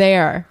we were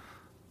there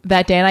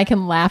that day, and I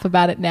can laugh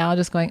about it now,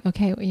 just going,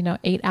 okay,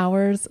 8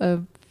 hours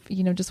of,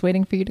 just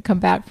waiting for you to come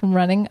back from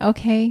running.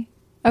 Okay,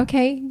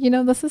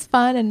 this is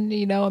fun.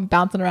 And, I'm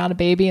bouncing around a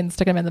baby and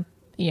sticking him in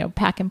the,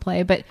 pack and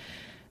play. But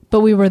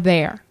we were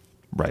there.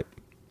 Right.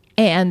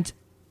 And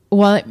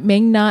while it may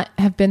not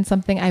have been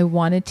something I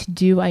wanted to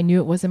do, I knew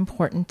it was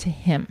important to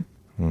him.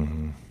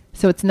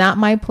 So it's not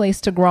my place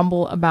to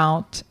grumble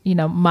about,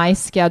 my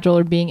schedule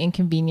or being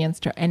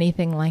inconvenienced or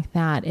anything like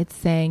that. It's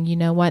saying, you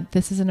know what,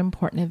 this is an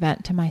important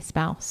event to my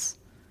spouse.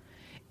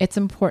 It's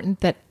important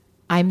that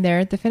I'm there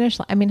at the finish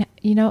line. I mean,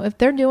 if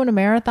they're doing a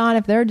marathon,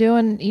 if they're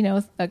doing,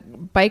 a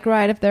bike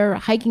ride, if they're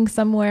hiking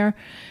somewhere.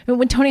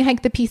 When Tony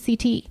hiked the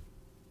PCT,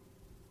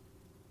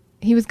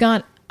 he was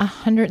gone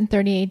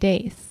 138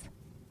 days.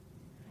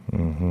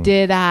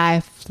 Did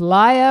I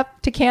fly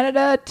up to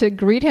Canada to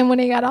greet him when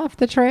he got off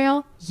the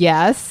trail?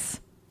 Yes.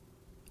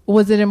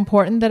 Was it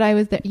important that I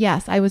was there?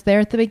 Yes, I was there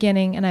at the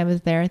beginning and I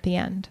was there at the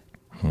end.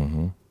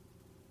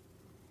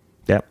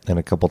 Yep, and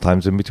a couple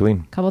times in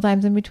between.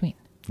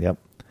 Yep.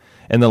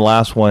 And the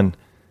last one,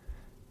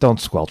 don't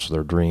squelch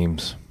their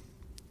dreams.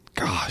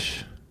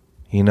 Gosh,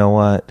 you know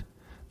what?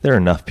 There are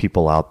enough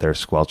people out there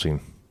squelching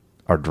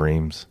our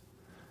dreams,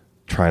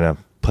 trying to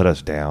put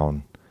us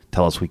down,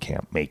 tell us we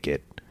can't make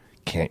it.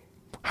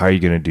 How are you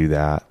going to do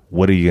that?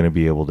 What are you going to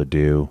be able to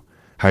do?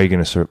 How are you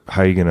going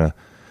to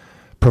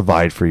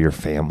provide for your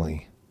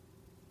family?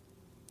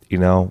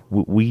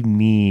 We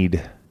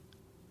need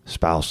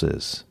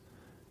spouses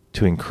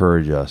to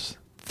encourage us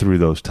through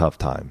those tough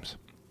times.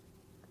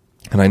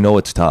 And I know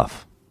it's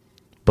tough.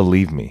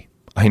 Believe me,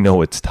 I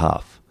know it's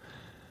tough.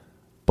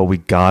 But we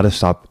got to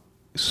stop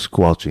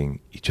squelching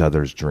each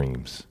other's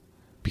dreams,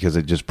 because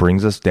it just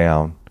brings us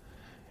down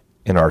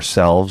in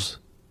ourselves,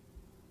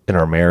 in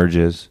our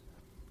marriages,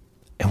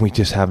 and we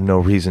just have no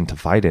reason to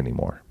fight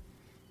anymore.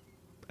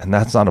 And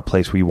that's not a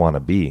place we want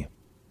to be.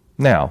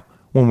 Now,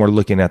 when we're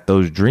looking at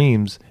those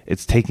dreams,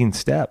 it's taking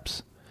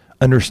steps,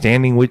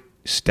 understanding what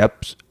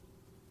steps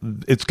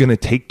it's going to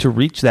take to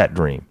reach that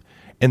dream,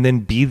 and then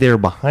be there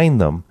behind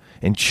them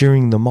and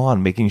cheering them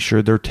on, making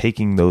sure they're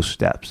taking those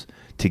steps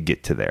to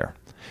get to there.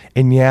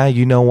 And yeah,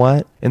 you know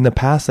what? In the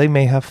past, they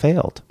may have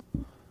failed.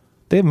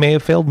 They may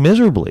have failed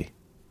miserably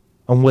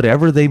on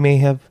whatever they may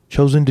have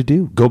chosen to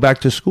do. Go back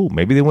to school.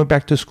 Maybe they went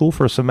back to school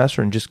for a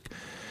semester and just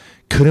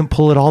couldn't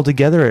pull it all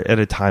together at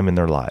a time in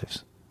their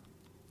lives.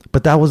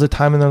 But that was a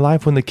time in their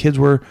life when the kids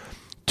were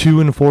 2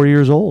 and 4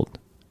 years old.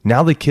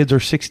 Now the kids are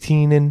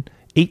 16 and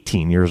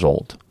 18 years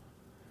old.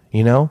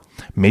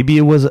 Maybe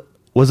it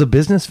was a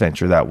business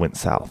venture that went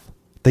south.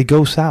 They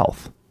go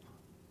south.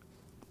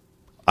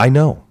 I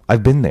know.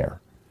 I've been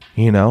there,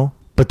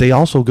 but they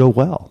also go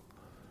well.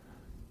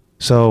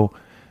 So,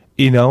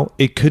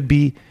 it could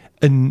be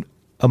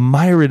a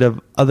myriad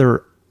of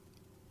other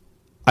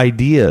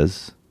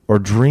ideas or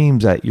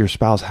dreams that your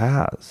spouse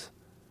has.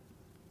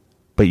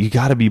 But you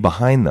got to be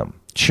behind them,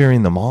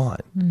 cheering them on.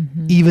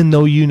 Even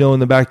though in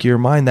the back of your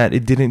mind that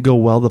it didn't go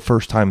well the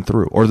first time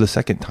through or the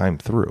second time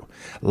through.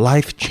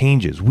 Life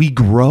changes. We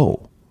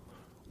grow.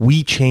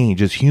 We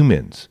change as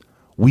humans.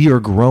 We are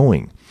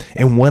growing.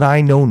 And what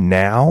I know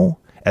now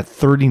at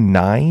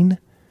 39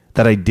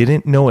 that I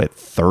didn't know at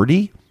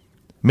 30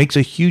 makes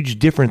a huge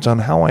difference on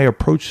how I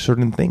approach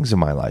certain things in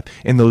my life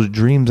and those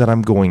dreams that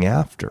I'm going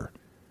after.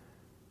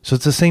 So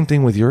it's the same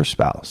thing with your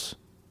spouse.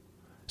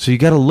 So you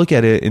got to look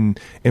at it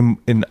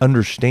and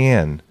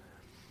understand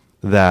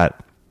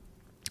that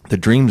the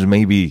dreams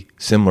may be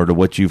similar to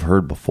what you've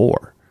heard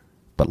before,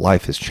 but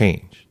life has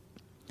changed.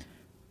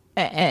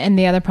 And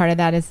the other part of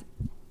that is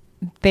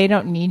they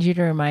don't need you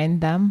to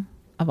remind them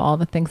of all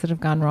the things that have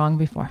gone wrong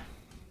before.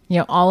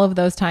 All of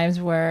those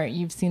times where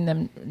you've seen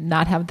them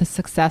not have the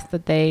success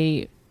that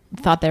they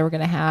thought they were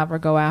going to have or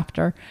go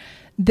after.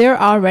 They're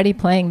already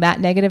playing that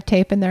negative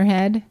tape in their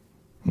head.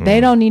 They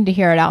don't need to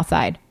hear it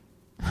outside.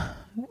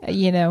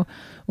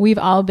 We've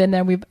all been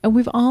there.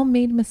 We've all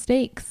made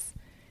mistakes.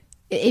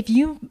 If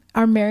you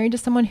are married to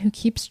someone who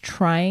keeps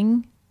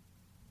trying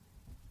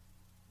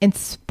in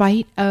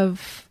spite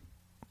of,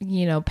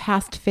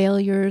 past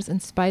failures,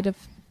 in spite of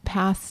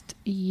past,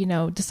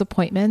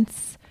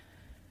 disappointments,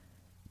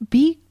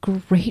 be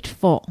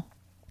grateful.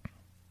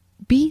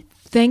 Be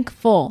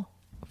thankful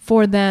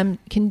for them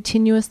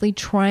continuously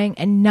trying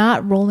and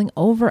not rolling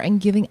over and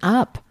giving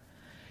up.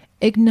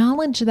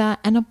 Acknowledge that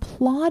and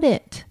applaud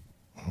it.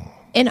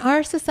 In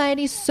our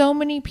society, so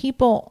many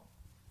people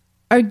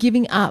are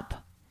giving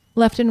up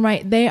left and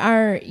right. They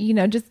are,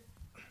 just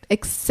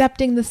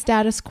accepting the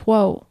status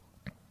quo.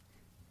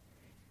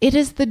 It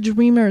is the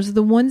dreamers,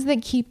 the ones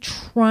that keep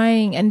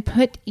trying and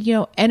put,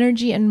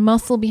 energy and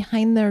muscle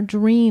behind their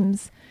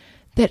dreams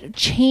that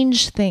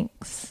change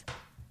things.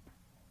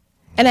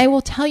 And I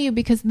will tell you,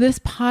 because this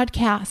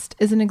podcast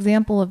is an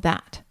example of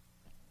that.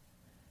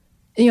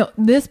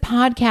 This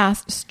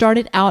podcast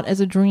started out as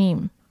a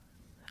dream.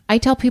 I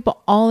tell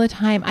people all the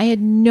time, I had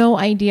no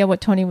idea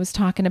what Tony was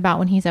talking about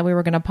when he said we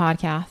were going to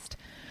podcast.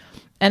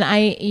 And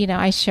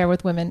I share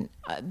with women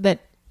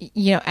that,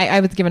 I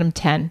was giving them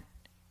 10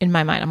 in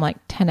my mind. I'm like,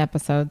 10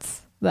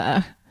 episodes.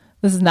 This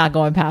is not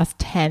going past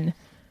 10.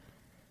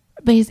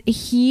 But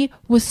he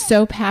was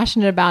so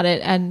passionate about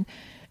it. And,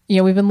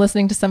 we've been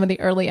listening to some of the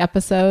early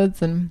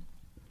episodes and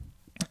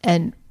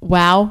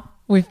wow,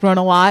 we've grown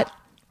a lot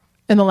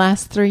in the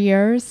last 3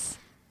 years.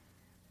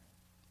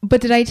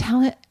 But did I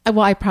tell it?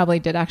 Well, I probably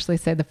did actually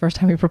say the first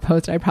time he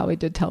proposed, I probably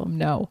did tell him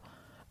no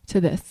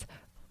to this.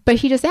 But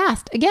he just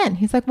asked again.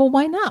 He's like, well,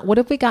 why not? What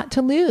have we got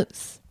to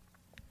lose?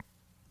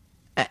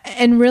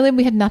 And really,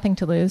 we had nothing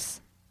to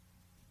lose.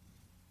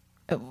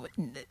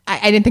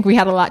 I didn't think we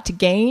had a lot to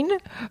gain,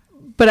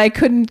 but I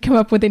couldn't come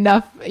up with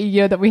enough,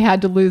 that we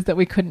had to lose that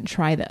we couldn't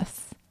try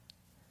this.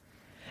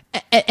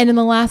 And in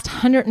the last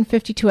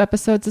 152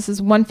 episodes, this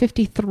is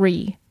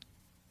 153,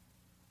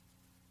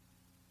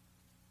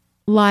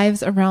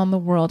 lives around the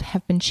world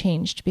have been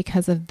changed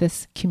because of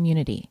this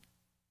community.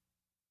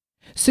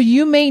 So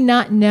you may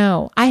not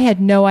know, I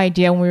had no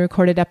idea when we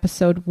recorded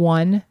episode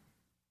 1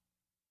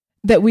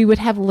 that we would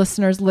have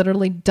listeners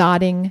literally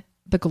dotting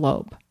the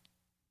globe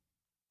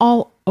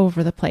all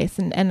over the place.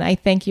 And I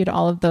thank you to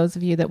all of those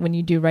of you that when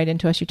you do write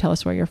into us, you tell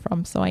us where you're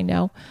from, so I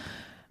know.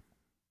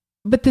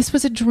 But this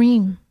was a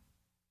dream.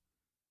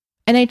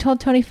 And I told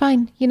Tony,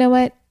 fine, you know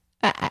what?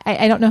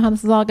 I don't know how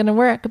this is all going to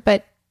work,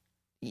 but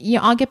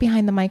I'll get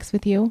behind the mics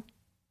with you.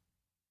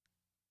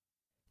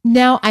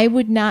 Now, I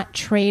would not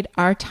trade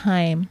our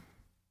time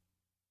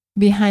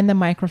behind the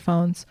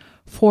microphones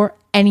for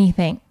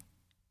anything.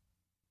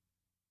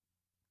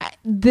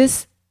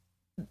 This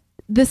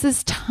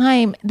is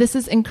time. This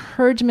is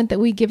encouragement that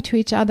we give to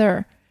each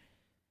other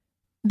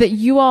that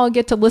you all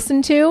get to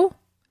listen to,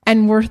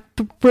 and we're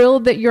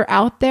thrilled that you're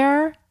out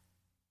there.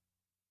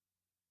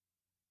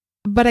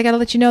 But I got to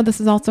let you know, this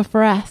is also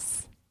for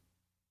us.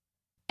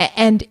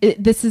 And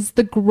this is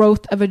the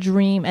growth of a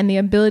dream and the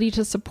ability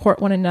to support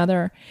one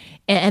another.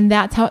 And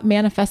that's how it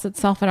manifests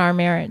itself in our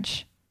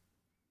marriage.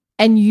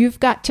 And you've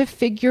got to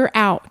figure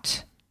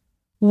out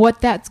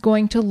what that's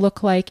going to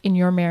look like in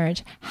your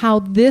marriage. How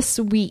this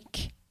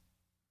week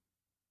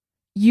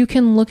you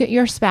can look at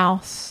your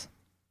spouse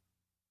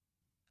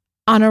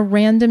on a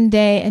random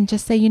day and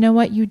just say, you know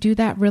what, you do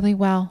that really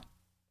well.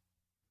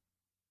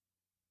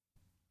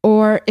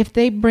 Or if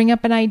they bring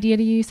up an idea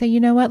to you, you say, you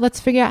know what,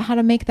 let's figure out how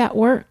to make that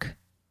work.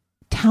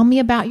 Tell me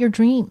about your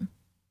dream.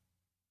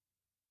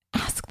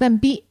 Ask them,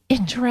 be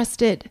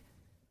interested.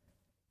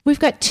 We've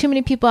got too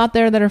many people out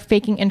there that are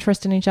faking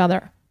interest in each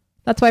other.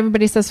 That's why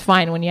everybody says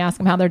fine when you ask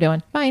them how they're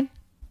doing. Fine.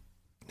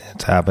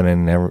 It's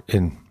happening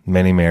in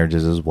many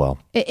marriages as well.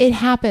 It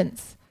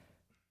happens.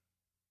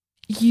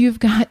 You've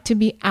got to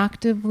be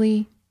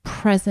actively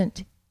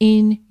present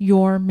in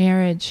your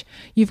marriage.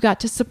 You've got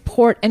to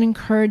support and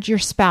encourage your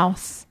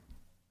spouse.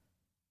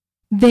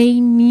 They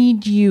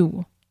need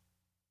you.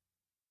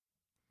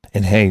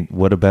 And hey,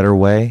 what a better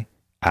way?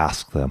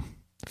 Ask them.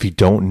 If you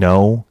don't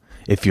know,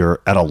 if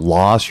you're at a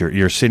loss,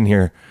 you're sitting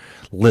here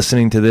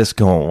listening to this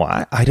going,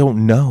 well, I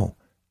don't know.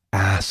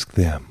 Ask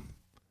them,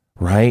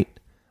 right?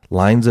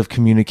 Lines of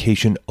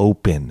communication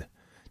open.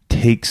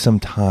 Take some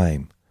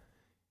time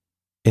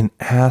and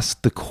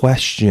ask the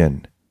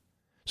question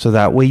so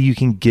that way you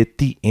can get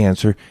the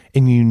answer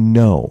and you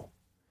know.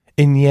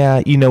 And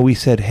yeah, we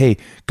said, hey,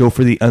 go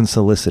for the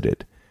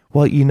unsolicited.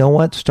 Well, you know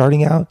what?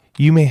 Starting out,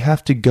 you may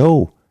have to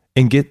go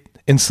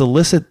and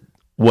solicit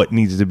what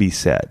needs to be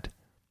said.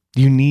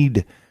 You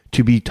need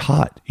to be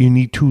taught. You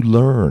need to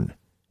learn.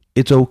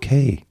 It's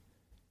okay.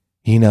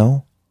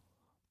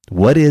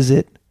 What is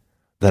it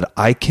that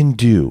I can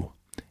do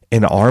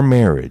in our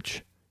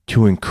marriage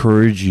to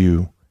encourage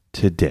you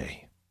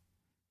today?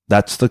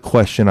 That's the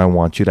question I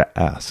want you to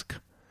ask.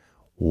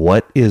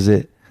 What is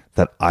it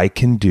that I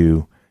can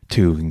do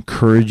to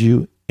encourage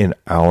you in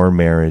our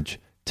marriage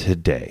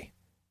today?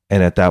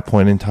 And at that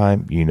point in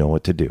time, you know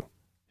what to do.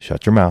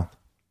 Shut your mouth.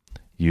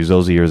 Use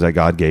those ears that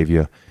God gave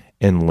you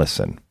and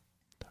listen.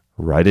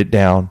 Write it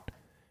down.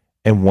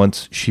 And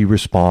once she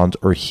responds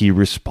or he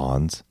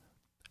responds,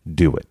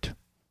 do it.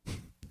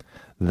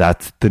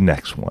 That's the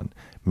next one.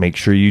 Make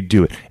sure you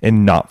do it.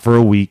 And not for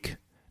a week,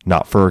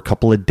 not for a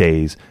couple of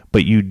days,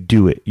 but you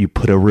do it. You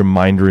put a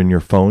reminder in your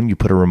phone. You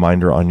put a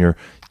reminder on your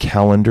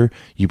calendar.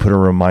 You put a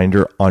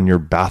reminder on your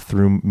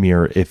bathroom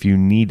mirror if you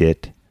need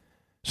it,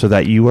 so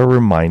that you are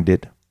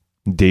reminded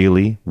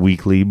daily,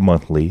 weekly,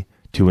 monthly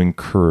to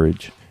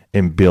encourage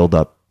and build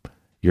up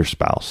your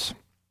spouse.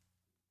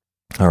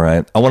 All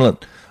right. I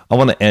want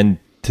to end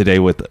today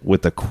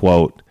with a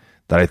quote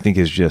that I think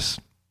is just,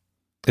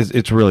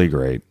 it's really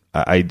great.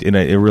 And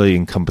it really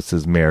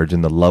encompasses marriage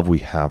and the love we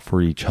have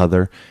for each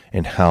other,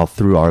 and how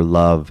through our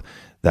love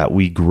that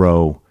we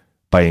grow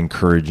by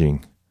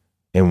encouraging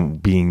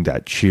and being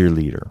that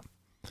cheerleader.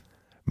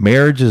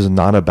 Marriage is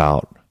not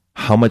about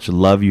how much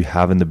love you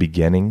have in the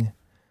beginning,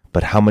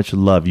 but how much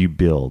love you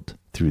build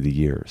through the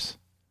years.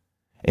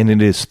 And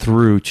it is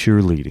through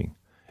cheerleading.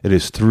 It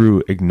is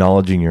through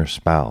acknowledging your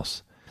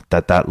spouse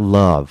that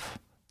love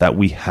that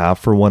we have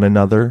for one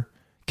another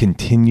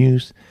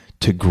continues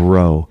to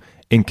grow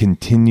and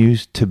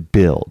continues to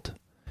build,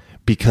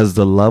 because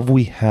the love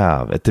we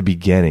have at the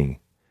beginning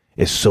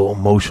is so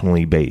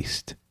emotionally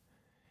based.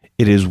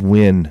 It is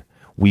when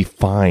we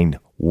find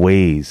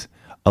ways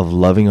of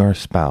loving our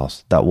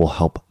spouse that will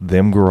help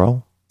them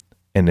grow,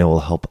 and it will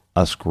help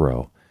us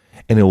grow,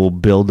 and it will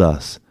build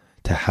us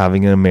to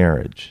having a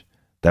marriage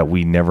that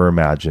we never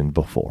imagined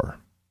before.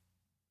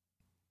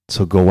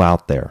 So go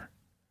out there,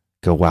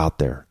 Go out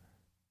there.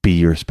 Be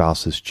your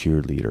spouse's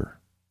cheerleader.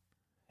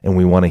 And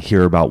we want to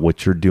hear about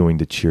what you're doing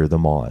to cheer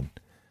them on.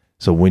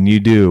 So when you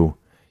do,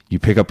 you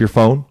pick up your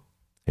phone.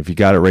 If you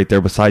got it right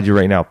there beside you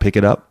right now, pick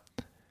it up.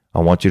 I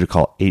want you to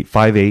call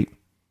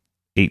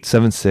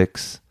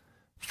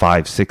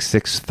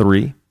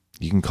 858-876-5663.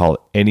 You can call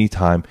it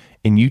anytime.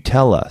 And you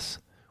tell us,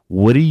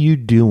 what are you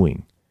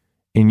doing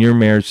in your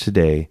marriage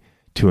today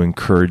to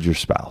encourage your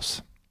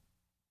spouse?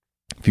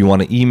 If you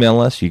want to email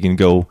us, you can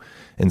go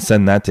and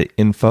send that to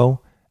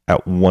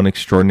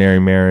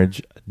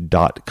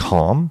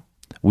info@oneextraordinarymarriage.com.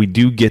 We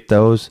do get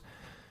those.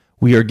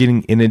 We are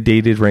getting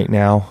inundated right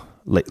now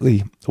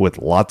lately with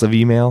lots of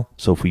email.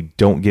 So if we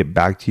don't get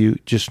back to you,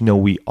 just know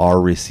we are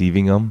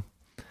receiving them.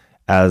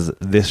 As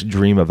this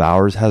dream of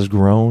ours has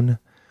grown,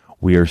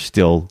 we are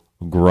still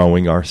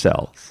growing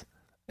ourselves.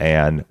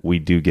 And we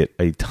do get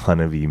a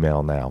ton of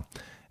email now.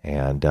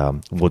 And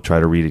we'll try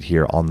to read it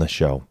here on the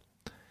show.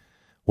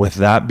 With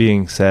that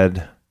being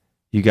said,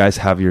 you guys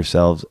have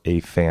yourselves a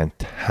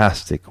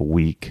fantastic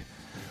week.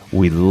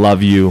 We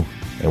love you,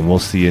 and we'll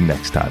see you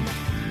next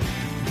time.